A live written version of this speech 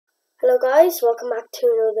Hello guys, welcome back to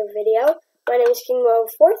another video. My name is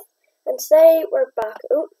KingMo4th, and today we're back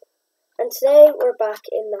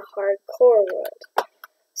in the hardcore world.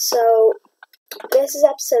 So this is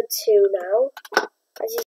episode 2 now.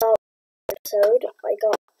 As you saw in the episode, I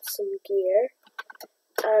got some gear,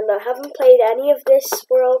 and I haven't played any of this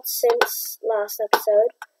world since last episode.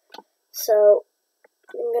 So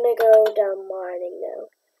I'm gonna go down mining now.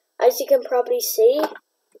 As you can probably see,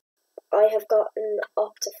 I have gotten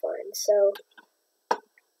Optifine, so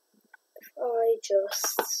if I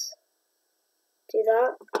just do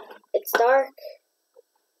that, it's dark,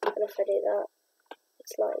 and if I do that,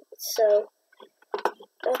 it's light. So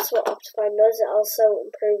that's what Optifine does. It also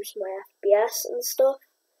improves my FPS and stuff.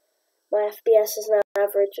 My FPS is now an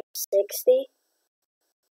average of 60,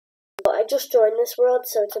 but I just joined this world,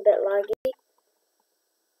 so it's a bit laggy.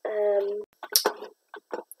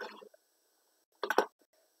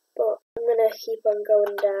 But I'm gonna keep on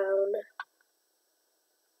going down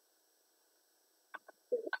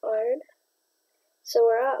iron. So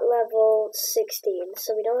we're at level 16,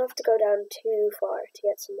 so we don't have to go down too far to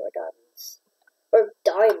get some more diamonds. Or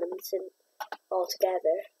diamonds in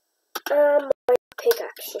altogether. My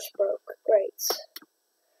pickaxe just broke. Great.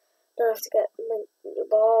 Now I have to get my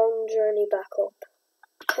long journey back up.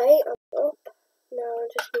 Okay, I'm up. Now I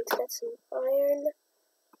just need to get some iron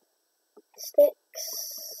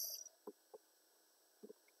sticks.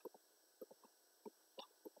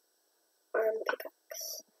 Iron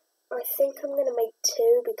pickaxe. I think I'm going to make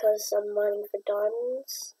 2 because I'm mining for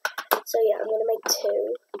diamonds. So yeah, I'm going to make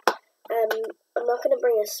 2. I'm not going to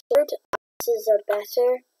bring a sword. Axes are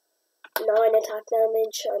better. 9 attack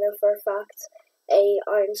damage. I know for a fact a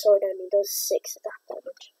iron sword only does 6 attack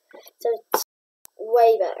damage. So it's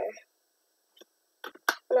way better.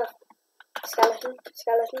 No. Skeleton.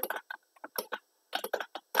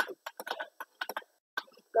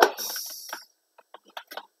 Nice.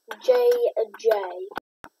 J.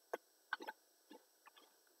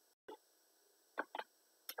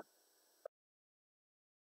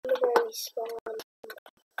 Where we spawn.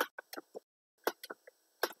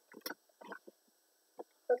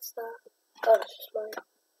 What's that? Oh, it's just mine. I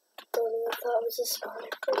thought it was a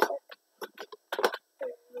spawner for a sec.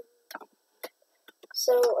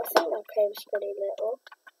 So I think that cave's pretty little.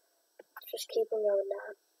 Just keep on going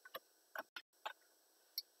down.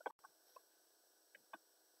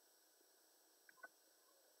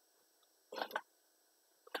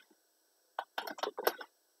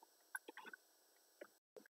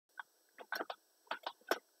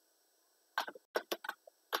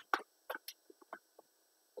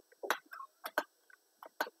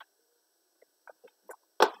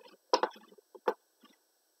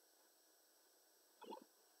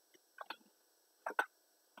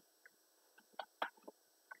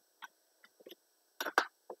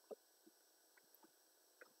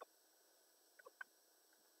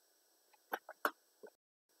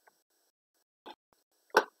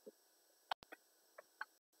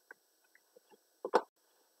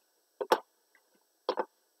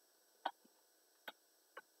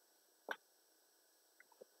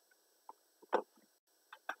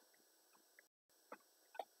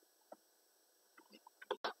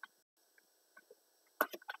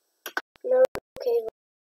 No cave.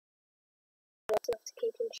 I have to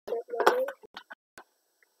keep in strip mining.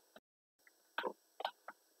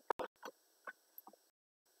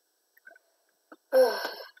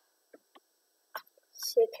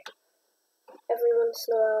 Sick. Every once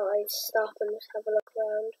in a while I stop and just have a look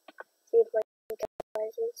around, see if my cave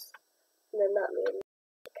rises, and then that means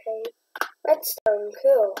okay. Redstone,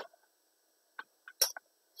 cool.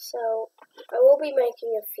 So I will be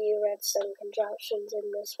making a few redstone contraptions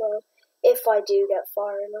in this world if I do get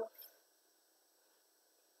far enough.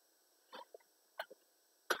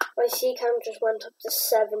 My sea count just went up to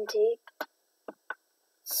 70.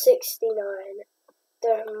 69.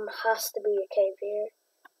 There has to be a cave here.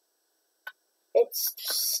 It's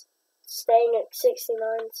just staying at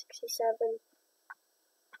 69, 67.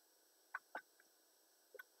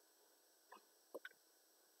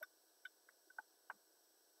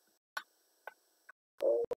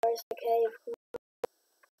 Oh, where's the cave?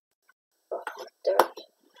 Oh, dirt.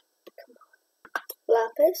 Come on.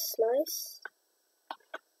 Lapis, nice.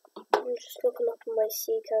 I'm just looking up at my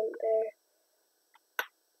sea count there.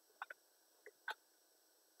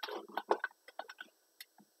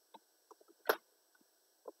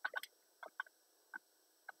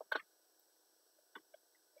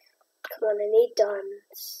 Come on, I need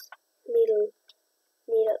diamonds. Need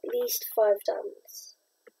at least 5 diamonds.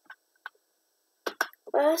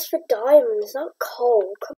 I asked for diamonds, not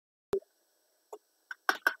coal. Come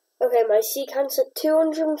on. Okay, my sea count's at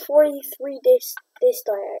 243 this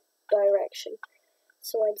direction.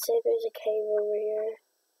 So I'd say there's a cave over here.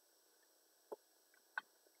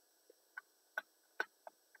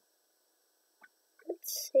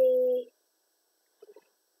 Let's see.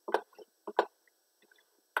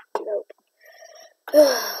 Nope.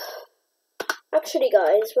 Actually,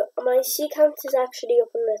 guys, my sea count is actually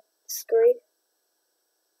up on the screen.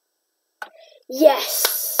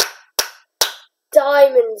 Yes!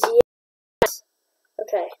 Diamonds, yes!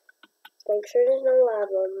 Okay. Let's make sure there's no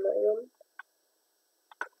lava on my one.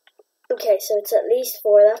 Okay, so it's at least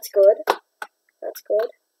 4. That's good. That's good.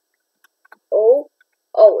 Oh.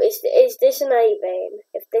 Oh, is this an 8 vein?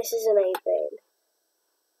 If this is an 8 vein.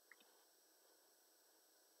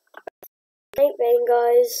 8 vein,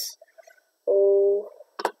 guys. Oh.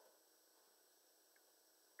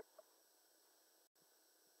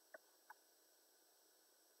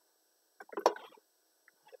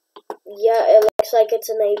 Yeah, it looks like it's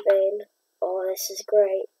an 8 vein. Oh, this is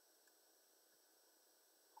great.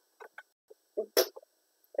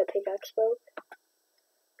 My pickaxe broke.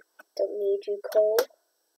 Don't need you, coal.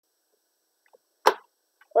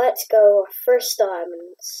 Let's go. First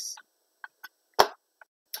diamonds.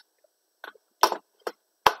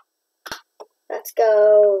 Let's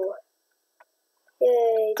go.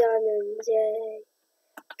 Yay, diamonds, yay.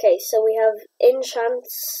 Okay, so we have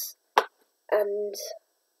enchants and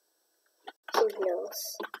something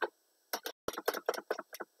else.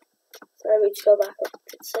 So let me just go back up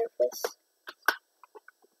to the surface.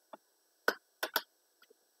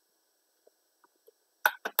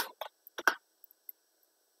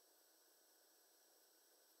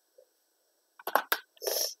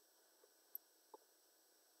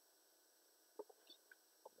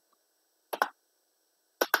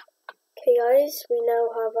 Okay guys, we now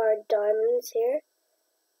have our diamonds here.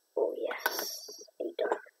 Oh yes, 8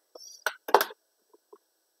 diamonds.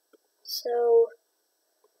 So,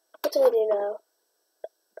 what do I do now?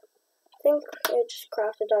 I think I just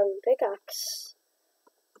craft a diamond pickaxe.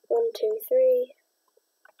 1, 2, 3.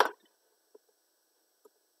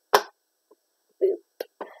 Boop.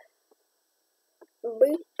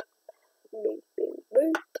 Boop. Boop, boop,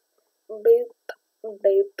 boop. Boop,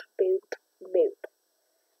 boop, boop, boop.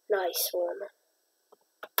 Nice one.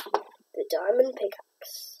 The diamond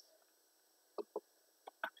pickaxe.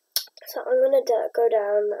 So I'm gonna go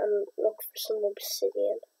down and look for some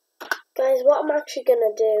obsidian. Guys, what I'm actually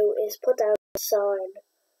gonna do is put down a sign.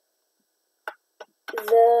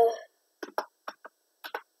 The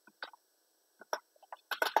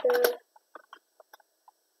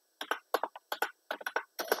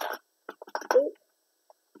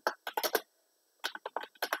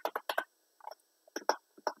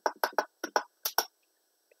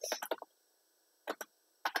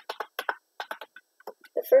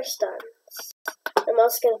first diamonds. I'm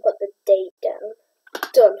also going to put the date down.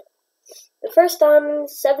 Done. The first diamond,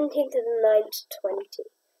 17th of the 9th,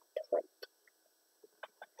 2020.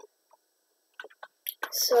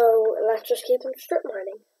 So, let's just keep on strip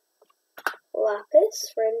mining.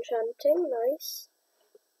 Lapis for enchanting, nice.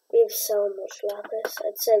 We have so much lapis.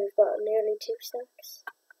 I'd say we've got nearly 2 stacks.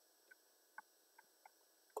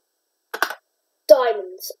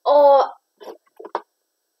 Diamonds. Oh,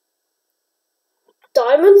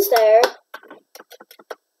 diamonds there.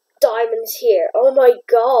 Diamonds here. Oh my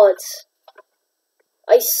god.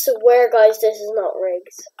 I swear, guys, this is not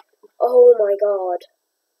rigged. Oh my god.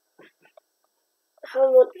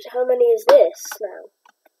 How many is this now?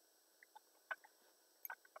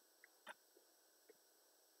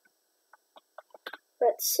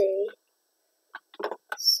 Let's see.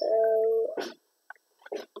 So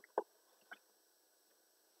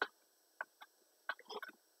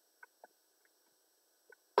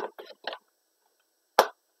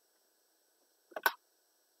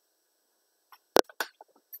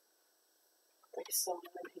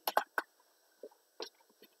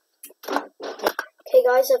okay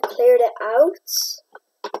guys, I've cleared it out.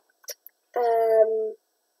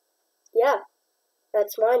 Yeah,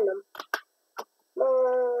 that's mine now.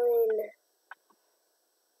 Mine.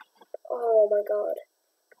 Oh my god.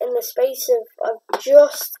 In the space of, I've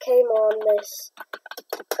just came on this,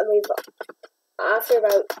 and after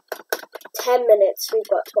about 10 minutes, we've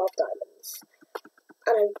got 12 diamonds.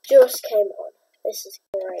 And I just came on. This is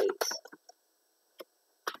great.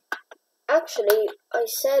 Actually, I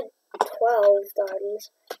said 12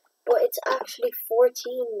 diamonds, but it's actually 14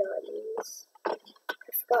 diamonds. I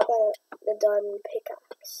forgot about the diamond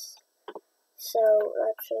pickaxe. So,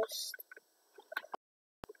 let's just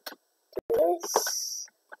do this.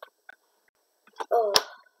 Oh,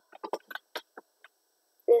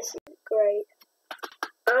 this is great.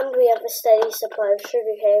 And we have a steady supply of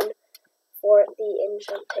sugarcane for the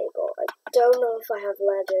enchant table. I don't know if I have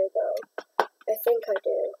leather though. I think I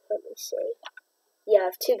do. Let me see. Yeah, I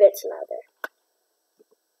have 2 bits of leather.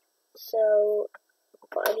 So,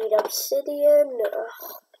 but I need obsidian.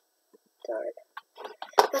 Ugh, darn.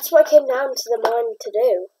 That's what I came down to the mine to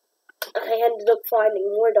do. I ended up finding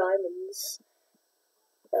more diamonds.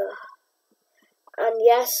 Ugh. And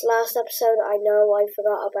yes, last episode I know I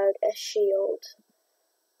forgot about a shield.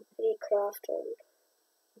 How do you craft one?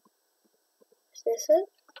 Is this it?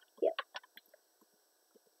 Yep.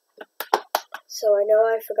 So I know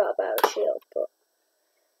I forgot about a shield, but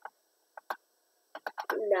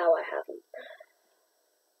now I haven't.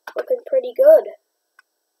 Looking pretty good.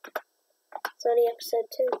 It's only episode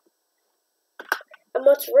 2. And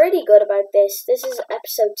what's really good about this is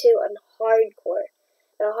episode 2 on hardcore.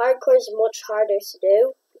 Now hardcore is much harder to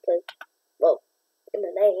do, because, well, in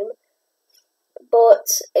the name. But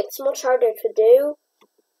it's much harder to do,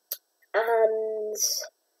 and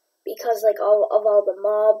because like all the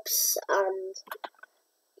mobs and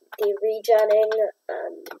the regenning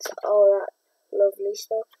and all that lovely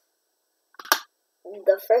stuff.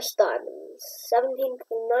 The first diamonds, 17th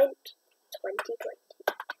and 9th, 2020.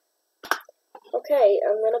 Okay,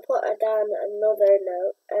 I'm gonna put down another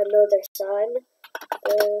sign.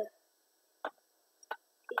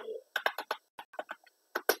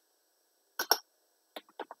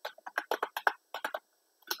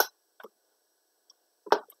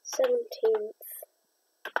 17th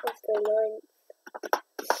of the 9th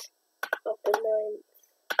of the 9th,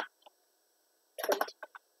 20.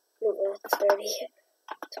 No, that's 30.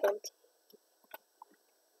 20.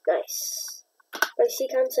 Nice. My sea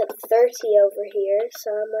count's at 30 over here,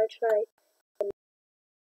 so I might try.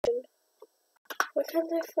 Why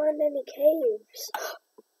can't I find any caves?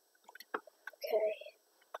 Okay.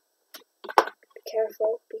 Be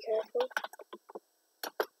careful, be careful.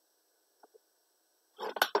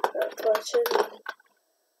 Clutching.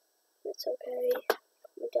 It's okay.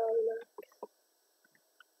 Put me down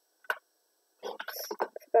max.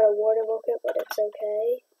 Forgot a water bucket, but it's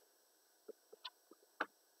okay.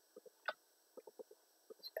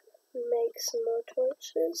 Make some more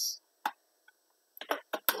torches.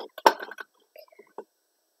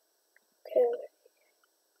 Okay.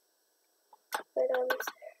 Right on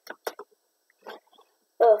there.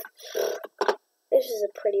 Oh, this is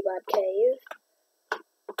a pretty bad cave.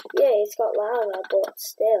 Yeah, it's got lava, but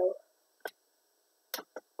still.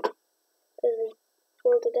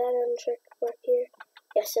 Will the dead end trick work here?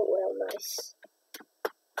 Yes, it will. Nice.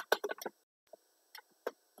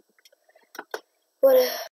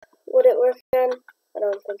 Would it work again? I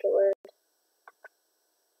don't think it would.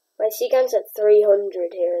 My sea count's at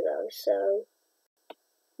 300 here though, so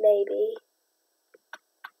maybe.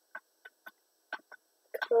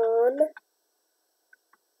 Come on.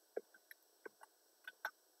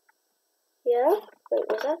 Yeah? Wait,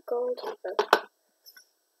 was that gold? No.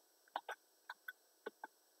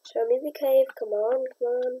 Show me the cave. Come on, come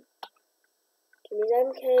on. Give me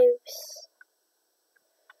them caves.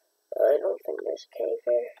 I don't think there's a cave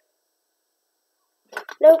here.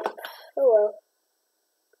 Nope. Oh well.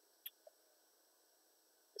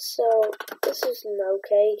 So, this is an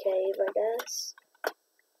okay cave, I guess.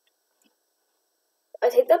 I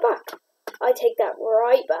take that back. I take that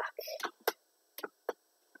right back.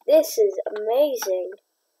 This is amazing.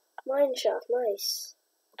 Mineshaft, nice.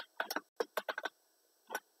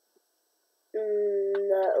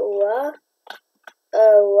 No.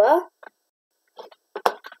 Oh.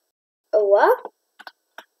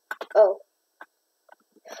 Oh.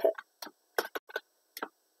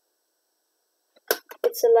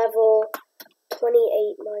 It's a level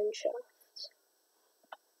 28 mineshaft.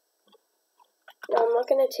 Now I'm not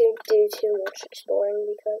going to do too much exploring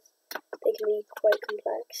because they can be quite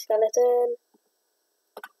complex. Skeleton.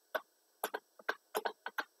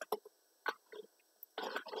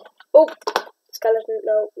 Oh! Skeleton,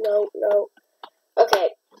 no. Okay.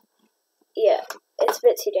 Yeah, it's a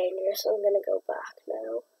bit too dangerous, so I'm going to go back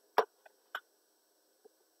now.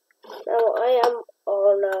 Now I am...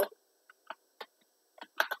 Oh no.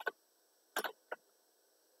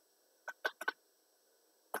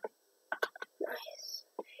 Nice.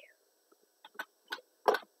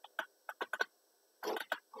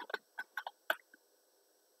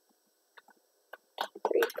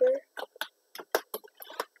 Creeper.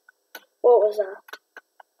 What was that?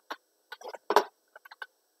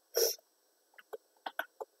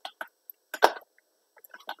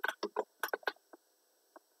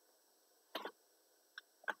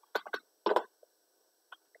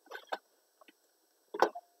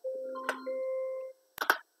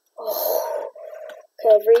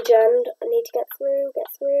 Okay, I've regened. I need to get through.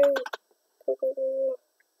 Go, go, go.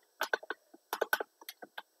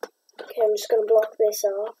 Okay, I'm just gonna block this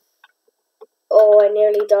off. Oh, I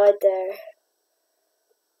nearly died there.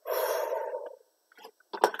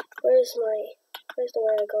 Where's the way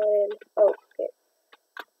I got in? Oh, okay.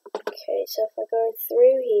 Okay, so if I go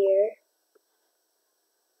through here,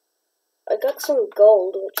 I got some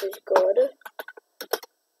gold, which is good.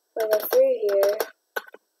 If I go through here,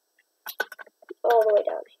 all the way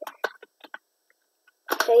down here.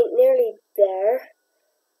 Okay, nearly there.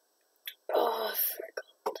 Oh, I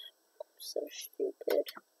forgot. I'm so stupid.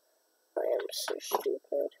 I am so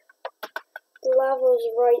stupid. The lava's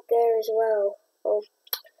right there as well. Oh,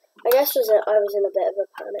 I guess I was in a bit of a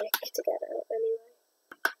panic to get out anyway.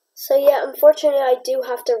 So yeah, unfortunately I do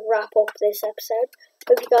have to wrap up this episode.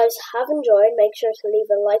 Hope you guys have enjoyed. Make sure to leave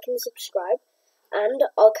a like and subscribe. And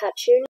I'll catch you